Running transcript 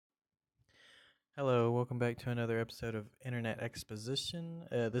Hello, welcome back to another episode of Internet Exposition.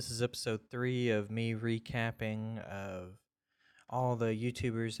 This is episode 3 of me recapping of all the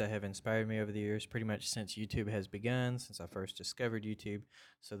YouTubers that have inspired me over the years, pretty much since YouTube has begun, since I first discovered YouTube.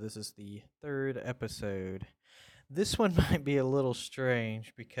 So this is the third episode. This one might be a little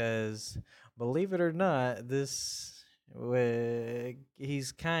strange because, believe it or not,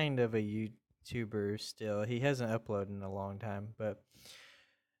 he's kind of a YouTuber still. He hasn't uploaded in a long time, but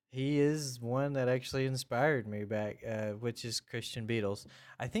he is one that actually inspired me back, which is Christian Beatles.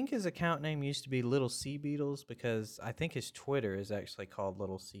 I think his account name used to be Little C Beatles because I think his Twitter is actually called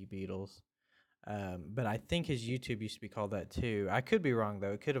Little C Beatles. But I think his YouTube used to be called that too. I could be wrong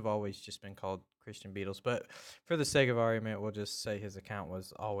though. It could have always just been called Christian Beatles. But for the sake of argument, we'll just say his account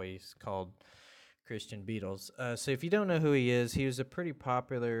was always called Christian Beatles. So if you don't know who he was a pretty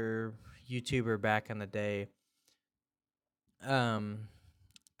popular YouTuber back in the day. Um,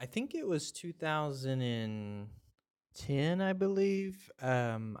 I think it was 2010, I believe.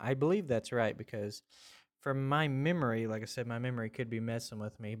 I believe that's right because from my memory, like I said, my memory could be messing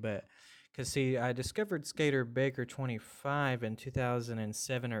with me, but because see, I discovered Skater Baker 25 in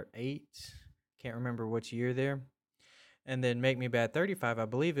 2007 or 8. Can't remember which year there. And then Make Me Bad 35, I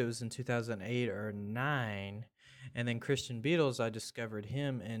believe it was in 2008 or 9. And then Christian Beatles, I discovered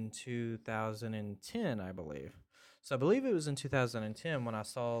him in 2010, I believe. So I believe it was in 2010 when I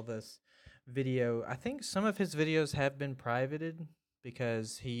saw this video. I think some of his videos have been privated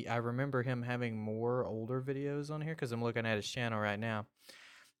because I remember him having more older videos on here because I'm looking at his channel right now.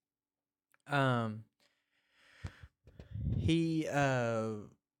 Um, he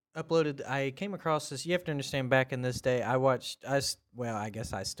uploaded. I came across this. You have to understand, back in this day, well, I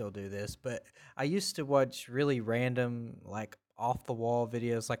guess I still do this, but I used to watch really random, like off the wall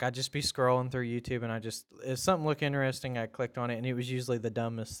videos. Like I'd just be scrolling through YouTube, and if something looked interesting, I clicked on it, and it was usually the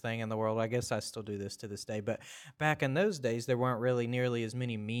dumbest thing in the world. I guess I still do this to this day, but back in those days, there weren't really nearly as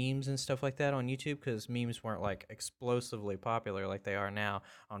many memes and stuff like that on YouTube because memes weren't like explosively popular like they are now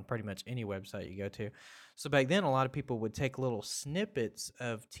on pretty much any website you go to. So back then, a lot of people would take little snippets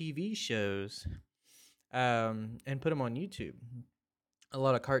of TV shows and put them on YouTube. A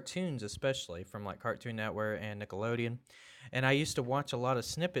lot of cartoons, especially from like Cartoon Network and Nickelodeon. And I used to watch a lot of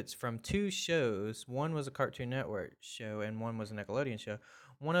snippets from two shows. One was a Cartoon Network show, and one was a Nickelodeon show.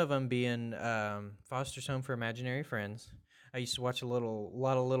 One of them being Foster's Home for Imaginary Friends. I used to watch lot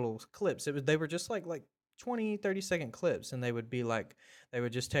of little clips. They were just like 20, 30-second clips, and they would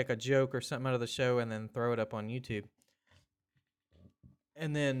just take a joke or something out of the show and then throw it up on YouTube.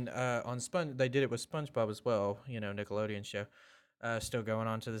 And then they did it with SpongeBob as well. Nickelodeon show, still going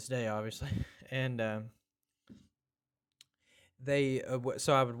on to this day, obviously. And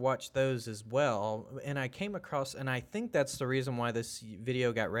so I would watch those as well, and I came across, and I think that's the reason why this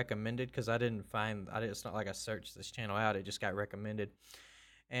video got recommended, because it's not like I searched this channel out, it just got recommended.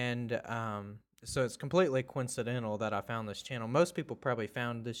 And so it's completely coincidental that I found this channel. Most people probably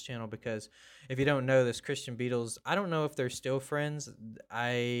found this channel because, if you don't know, this Christian Beatles, I don't know if they're still friends.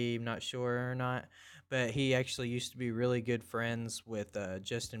 I'm not sure or not, but he actually used to be really good friends with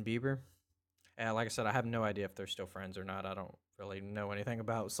Justin Bieber. Like I said, I have no idea if they're still friends or not. I don't really know anything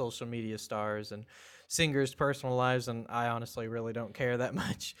about social media stars and singers' personal lives, and I honestly really don't care that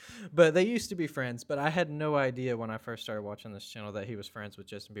much. But they used to be friends, but I had no idea when I first started watching this channel that he was friends with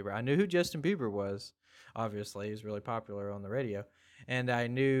Justin Bieber. I knew who Justin Bieber was. Obviously, he's really popular on the radio. And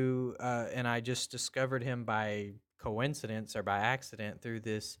and I just discovered him by coincidence or by accident through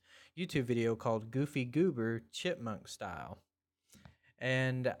this YouTube video called Goofy Goober Chipmunk Style.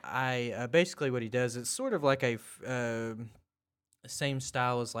 And I basically, what he does, it's sort of like same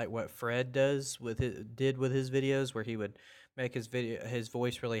style as like what Fred did with his videos, where he would make his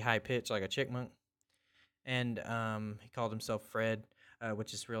voice really high pitched like a chipmunk. And he called himself Fred, which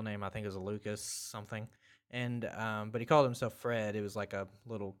his real name I think is Lucas something. And but he called himself Fred. It was like a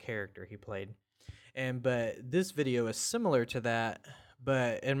little character he played. But this video is similar to that,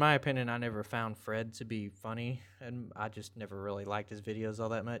 but in my opinion, I never found Fred to be funny, and I just never really liked his videos all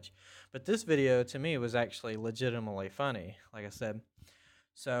that much. But this video to me was actually legitimately funny, like I said.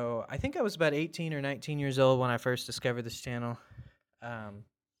 So I think I was about 18 or 19 years old when I first discovered this channel. Um,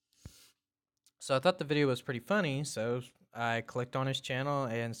 so I thought the video was pretty funny, so I clicked on his channel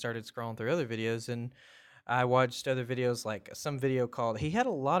and started scrolling through other videos, and I watched other videos, like some video called, he had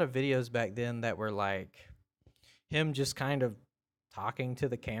a lot of videos back then that were like him just kind of talking to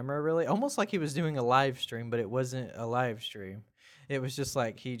the camera, really almost like he was doing a live stream, but it wasn't a live stream. It was just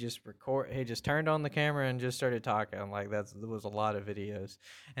like he just turned on the camera and just started talking. Like there was a lot of videos,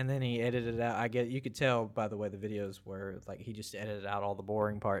 and then he edited out. You could tell by the way the videos were, like he just edited out all the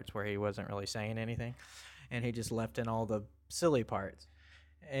boring parts where he wasn't really saying anything, and he just left in all the silly parts.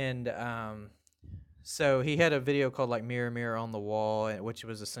 And so he had a video called like Mirror Mirror on the Wall, which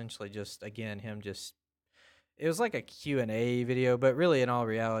was essentially just, again, him just, it was like a Q&A video, but really in all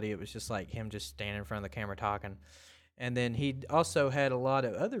reality it was just like him just standing in front of the camera talking. And then he also had a lot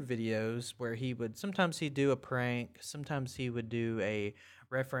of other videos where sometimes he'd do a prank, sometimes he would do a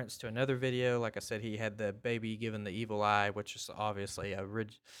reference to another video. Like I said, he had the baby giving the evil eye, which is obviously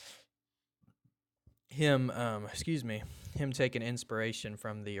him taking inspiration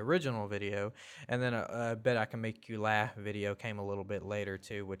from the original video. And then a Bet I Can Make You Laugh video came a little bit later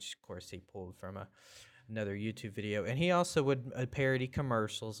too, which of course he pulled from another YouTube video. And he also would parody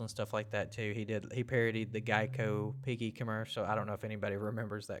commercials and stuff like that too. He parodied the Geico piggy commercial. I don't know if anybody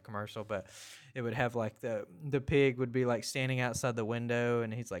remembers that commercial, but it would have like the pig would be like standing outside the window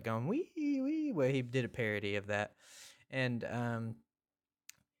and he's like going wee wee. Well, he did a parody of that. And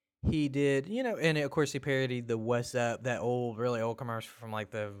he did, and of course he parodied the "What's Up," that really old commercial from like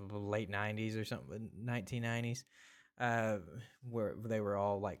the late '90s or something, 1990s, where they were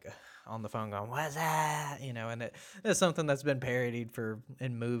all like on the phone going "What's that?" And that's something that's been parodied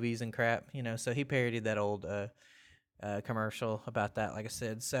in movies and crap, So he parodied that old commercial about that, like I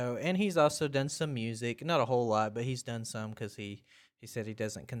said. So, and he's also done some music, not a whole lot, but he's done some because he said he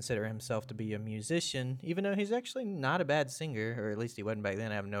doesn't consider himself to be a musician, even though he's actually not a bad singer, or at least he wasn't back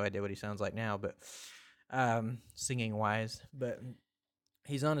then. I have no idea what he sounds like now, but singing wise. But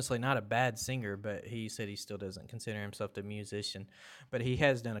he's honestly not a bad singer, but he said he still doesn't consider himself a musician. But he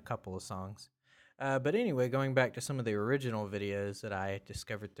has done a couple of songs. But anyway, going back to some of the original videos that I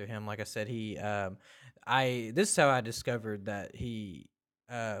discovered through him, like I said, this is how I discovered that he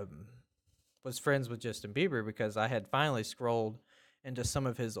was friends with Justin Bieber, because I had finally scrolled into some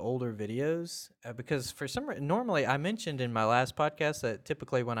of his older videos, because for some reason, normally I mentioned in my last podcast that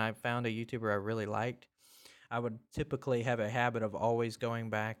typically when I found a YouTuber I really liked, I would typically have a habit of always going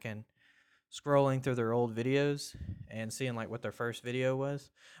back and scrolling through their old videos and seeing like what their first video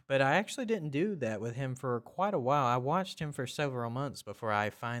was. But I actually didn't do that with him for quite a while. I watched him for several months before I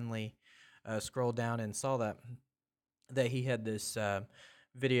finally scrolled down and saw that he had this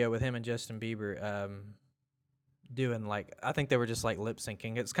video with him and Justin Bieber doing, like, I think they were just like lip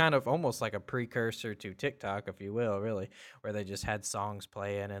syncing. It's kind of almost like a precursor to TikTok, if you will, really, where they just had songs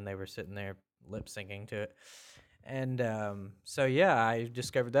playing and they were sitting there lip syncing to it. And so yeah, I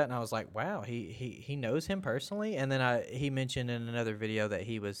discovered that and I was like, wow, he knows him personally. And then he mentioned in another video that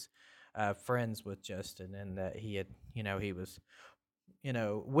he was friends with Justin, and that he was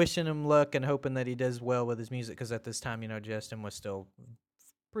wishing him luck and hoping that he does well with his music, because at this time, Justin was still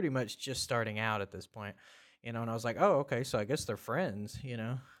pretty much just starting out at this point. And I was like, oh, okay, so I guess they're friends,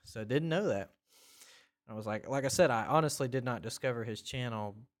 so I didn't know that. I was like I said, I honestly did not discover his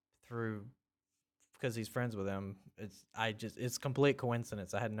channel because he's friends with him. It's complete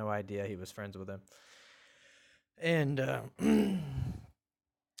coincidence. I had no idea he was friends with him. And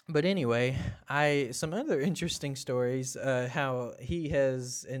but anyway, some other interesting stories, how he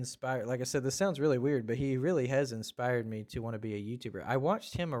has inspired, like I said, this sounds really weird, but he really has inspired me to want to be a YouTuber. I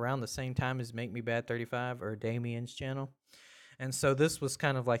watched him around the same time as Make Me Bad 35, or Damien's channel. And so this was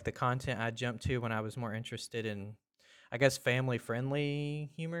kind of like the content I jumped to when I was more interested in, I guess,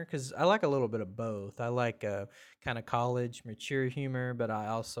 family-friendly humor, because I like a little bit of both. I like kind of college, mature humor, but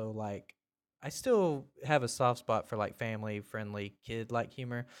I still have a soft spot for like family-friendly, kid-like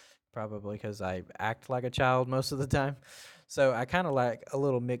humor, probably because I act like a child most of the time. So I kind of like a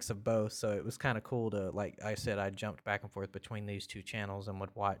little mix of both. So it was kind of cool to, like I said, I jumped back and forth between these two channels and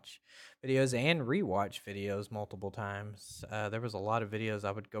would watch videos and rewatch videos multiple times. There was a lot of videos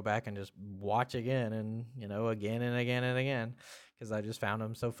I would go back and just watch again and, again and again and again, because I just found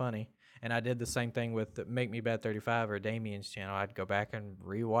them so funny. And I did the same thing with Make Me Bad 35 or Damien's channel. I'd go back and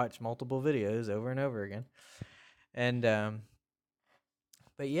rewatch multiple videos over and over again. And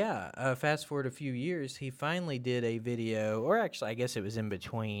but yeah, fast forward a few years, he finally did a video, or actually I guess it was in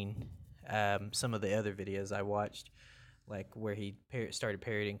between some of the other videos I watched, like where he started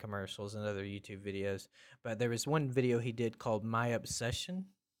parodying commercials and other YouTube videos. But there was one video he did called My Obsession,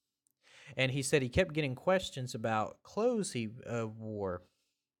 and he said he kept getting questions about clothes he wore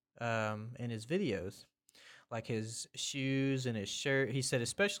in his videos, like his shoes and his shirt. He said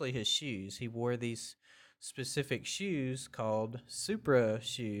especially his shoes. He wore these specific shoes called Supra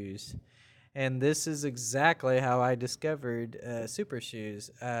shoes. And this is exactly how I discovered Supra shoes.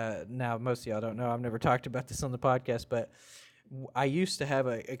 Now, most of y'all don't know. I've never talked about this on the podcast, but I used to have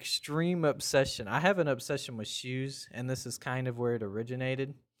an extreme obsession. I have an obsession with shoes, and this is kind of where it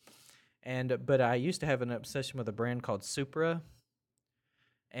originated. But I used to have an obsession with a brand called Supra,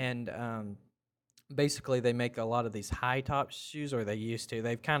 and basically they make a lot of these high top shoes, or they used to.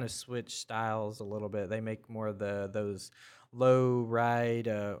 They've kind of switched styles a little bit. They make more of those low ride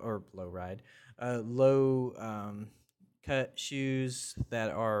or low ride, low cut shoes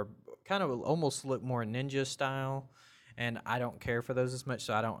that are kind of almost look more ninja style. And I don't care for those as much,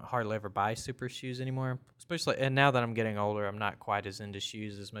 so I don't hardly ever buy super shoes anymore. Especially, and now that I'm getting older, I'm not quite as into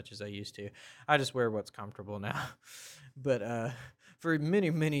shoes as much as I used to. I just wear what's comfortable now. But for many,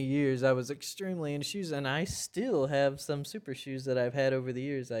 many years, I was extremely into shoes, and I still have some super shoes that I've had over the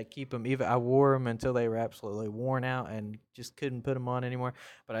years. I keep them, even I wore them until they were absolutely worn out and just couldn't put them on anymore.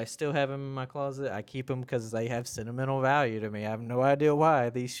 But I still have them in my closet. I keep them because they have sentimental value to me. I have no idea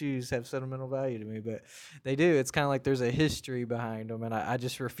why these shoes have sentimental value to me, but they do. It's kind of like there's a history behind them, and I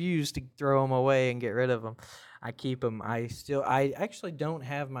just refuse to throw them away and get rid of them. I keep them. I actually don't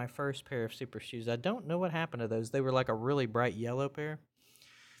have my first pair of super shoes. I don't know what happened to those. They were like a really bright yellow pair.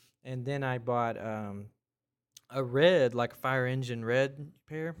 And then I bought a red, like a fire engine red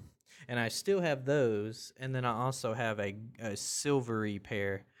pair. And I still have those. And then I also have a silvery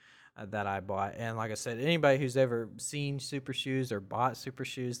pair that I bought. And like I said, anybody who's ever seen super shoes or bought super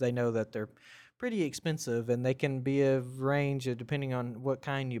shoes, they know that they're pretty expensive, and they can be a range of, depending on what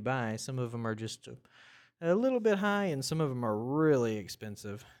kind you buy. Some of them are just a little bit high, and some of them are really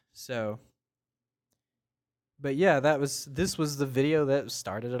expensive. So, but yeah, this was the video that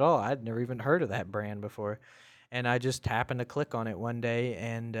started it all. I'd never even heard of that brand before, and I just happened to click on it one day,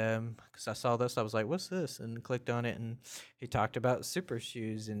 and because I saw this, I was like, "What's this?" and clicked on it, and he talked about super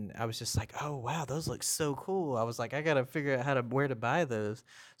shoes, and I was just like, "Oh wow, those look so cool!" I was like, "I gotta figure out where to buy those,"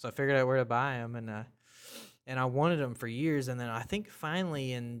 so I figured out where to buy them, and I wanted them for years, and then I think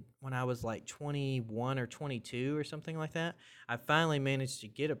finally, when I was like 21 or 22 or something like that, I finally managed to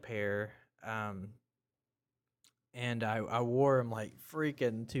get a pair. And I wore them like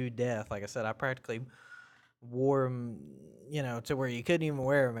freaking to death. Like I said, I practically wore them, to where you couldn't even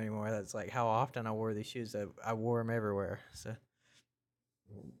wear them anymore. That's like how often I wore these shoes. I wore them everywhere. So,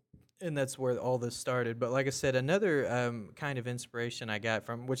 and that's where all this started. But like I said, another kind of inspiration I got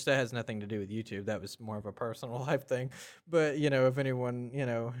from, which that has nothing to do with YouTube. That was more of a personal life thing. But if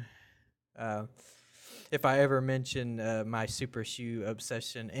anyone, uh, if I ever mention my super shoe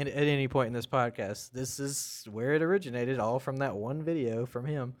obsession at any point in this podcast, this is where it originated, all from that one video from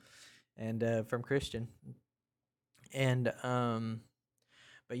him and from Christian. And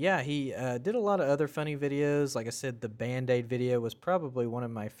but yeah, he did a lot of other funny videos. Like I said, the Band-Aid video was probably one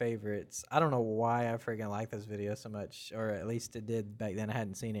of my favorites. I don't know why I freaking like this video so much, or at least it did back then. I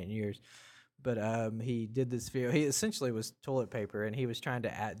hadn't seen it in years. But he did this video. He essentially was toilet paper, and he was trying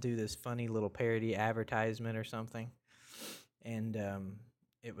to do this funny little parody advertisement or something. And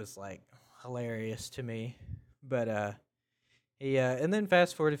it was like hilarious to me. But and then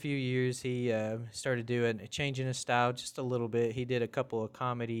fast forward a few years, he started changing his style just a little bit. He did a couple of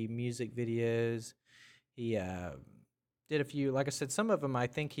comedy music videos. He did a few, like I said, some of them I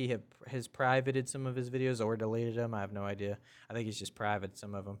think has privated some of his videos or deleted them. I have no idea. I think he's just private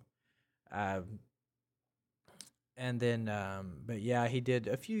some of them. And then, but yeah, he did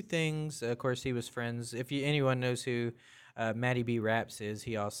a few things. Of course, he was friends. If anyone knows who Matty B. Raps is,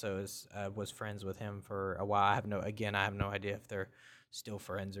 he also was friends with him for a while. I have no idea if they're still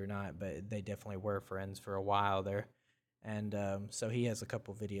friends or not, but they definitely were friends for a while there. And so he has a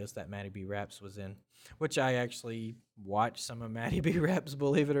couple videos that Matty B. Raps was in, which I actually watched some of Matty B. Raps,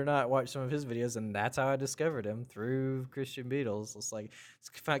 believe it or not, watched some of his videos, and that's how I discovered him, through Christian Beatles. It's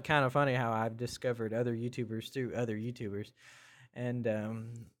kind of funny how I've discovered other YouTubers through other YouTubers. And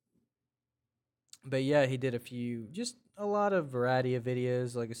but yeah, he did just a lot of variety of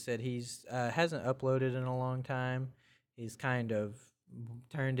videos. Like I said, he's hasn't uploaded in a long time. He's kind of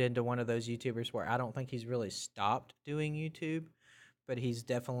turned into one of those YouTubers where I don't think he's really stopped doing YouTube, but he's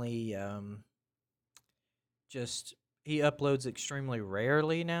definitely just he uploads extremely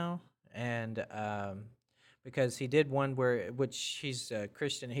rarely now. And because he did one which he's a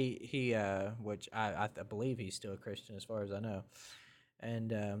Christian, he which I believe he's still a Christian as far as I know.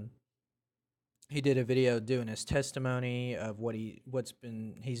 And he did a video doing his testimony of he's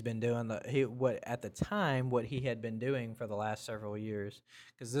been doing, what at the time what he had been doing for the last several years,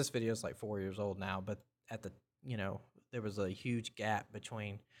 because this video is like 4 years old now, but at the there was a huge gap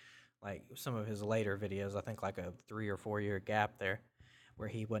between like some of his later videos. I think like a 3 or 4 year gap there where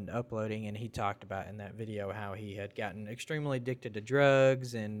he wasn't uploading, and he talked about in that video how he had gotten extremely addicted to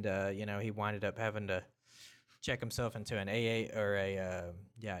drugs, and he winded up having to check himself into an AA or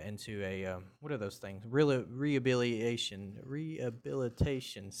into a what are those things?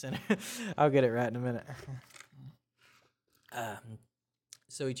 Rehabilitation center. I'll get it right in a minute. Um,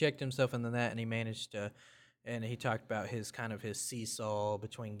 so he checked himself into that, and he managed to. And he talked about his kind of his seesaw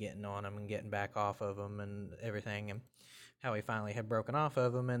between getting on him and getting back off of him and everything, and how he finally had broken off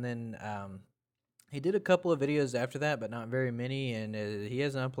of him, and then he did a couple of videos after that, but not very many, and he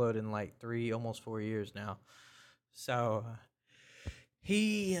hasn't uploaded in like almost 4 years now. So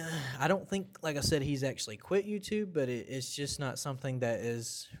he, I don't think, like I said, he's actually quit YouTube, but it's just not something that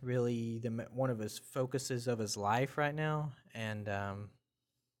is really one of his focuses of his life right now, and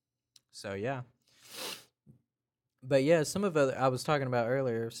so yeah. But yeah, some of I was talking about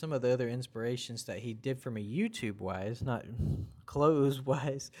earlier, some of the other inspirations that he did for me YouTube wise, not clothes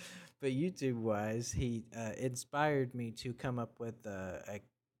wise, but YouTube wise, he inspired me to come up with a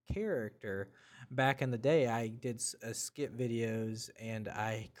character. Back in the day, I did skit videos, and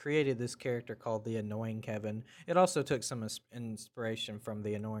I created this character called the Annoying Kevin. It also took some inspiration from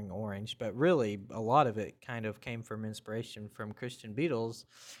the Annoying Orange, but really a lot of it kind of came from inspiration from Christian Beatles'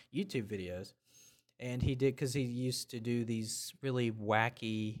 YouTube videos. And he did, because he used to do these really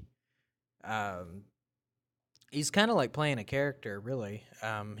wacky. Um, he's kind of like playing a character, really.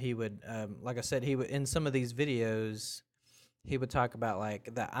 He would, like I said, he would in some of these videos. He would talk about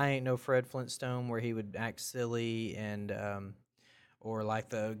like the "I Ain't No Fred Flintstone," where he would act silly, and or like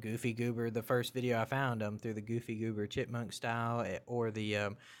the Goofy Goober. The first video I found through the Goofy Goober chipmunk style, or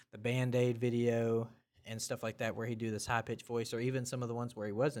the Band Aid video and stuff like that, where he'd do this high pitched voice, or even some of the ones where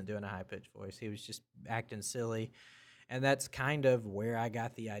he wasn't doing a high pitched voice. He was just acting silly, and that's kind of where I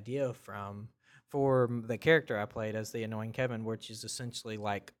got the idea from for the character I played as the Annoying Kevin, which is essentially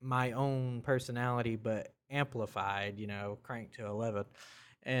like my own personality but amplified, cranked to 11.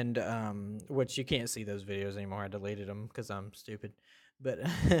 And which you can't see those videos anymore. I deleted them because I'm stupid, but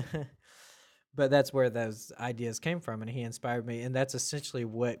but that's where those ideas came from, and he inspired me, and that's essentially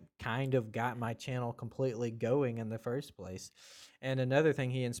what kind of got my channel completely going in the first place. And another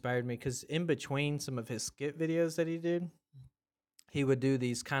thing, he inspired me because in between some of his skit videos that he did, he would do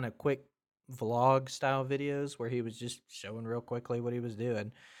these kind of quick vlog style videos where he was just showing real quickly what he was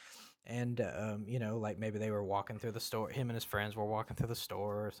doing. And like maybe they were walking through the store, him and his friends were walking through the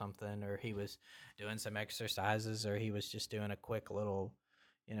store or something, or he was doing some exercises, or he was just doing a quick little,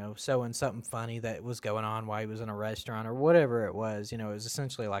 showing something funny that was going on while he was in a restaurant or whatever it was. It was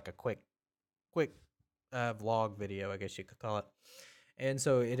essentially like a quick vlog video, I guess you could call it. And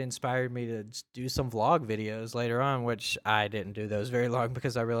so it inspired me to do some vlog videos later on, which I didn't do those very long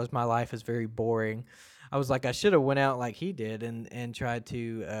because I realized my life is very boring. I was like, I should have went out like he did and tried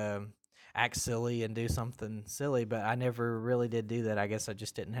to act silly and do something silly, but I never really did do that. I guess I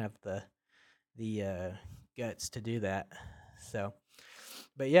just didn't have the guts to do that. So,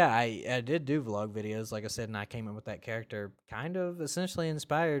 but yeah, I did do vlog videos, like I said, and I came up with that character kind of essentially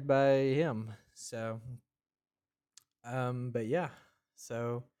inspired by him. So, but yeah,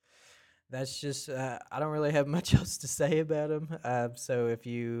 so that's just I don't really have much else to say about him. So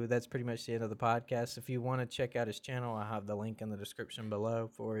that's pretty much the end of the podcast. If you want to check out his channel, I have the link in the description below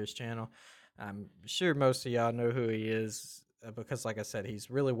for his channel. I'm sure most of y'all know who he is because, like I said, he's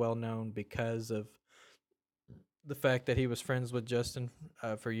really well known because of the fact that he was friends with Justin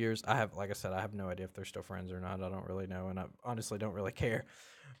for years. Like I said, I have no idea if they're still friends or not. I don't really know, and I honestly don't really care.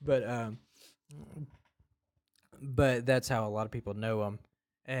 But that's how a lot of people know him.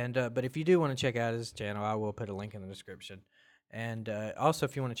 And but if you do want to check out his channel, I will put a link in the description. And also,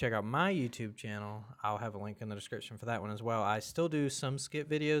 if you want to check out my YouTube channel, I'll have a link in the description for that one as well. I still do some skit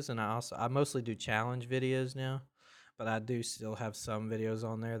videos, and I mostly do challenge videos now, but I do still have some videos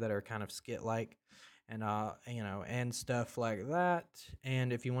on there that are kind of skit like, and and stuff like that.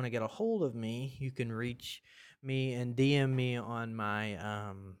 And if you want to get a hold of me, you can reach me and DM me on my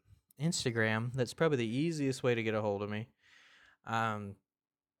Instagram. That's probably the easiest way to get a hold of me.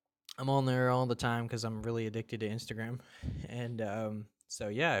 I'm on there all the time because I'm really addicted to Instagram. And so,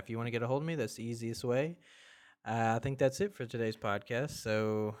 yeah, if you want to get a hold of me, that's the easiest way. I think that's it for today's podcast.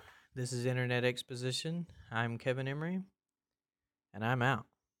 So, this is Internet Exposition. I'm Kevin Emery, and I'm out.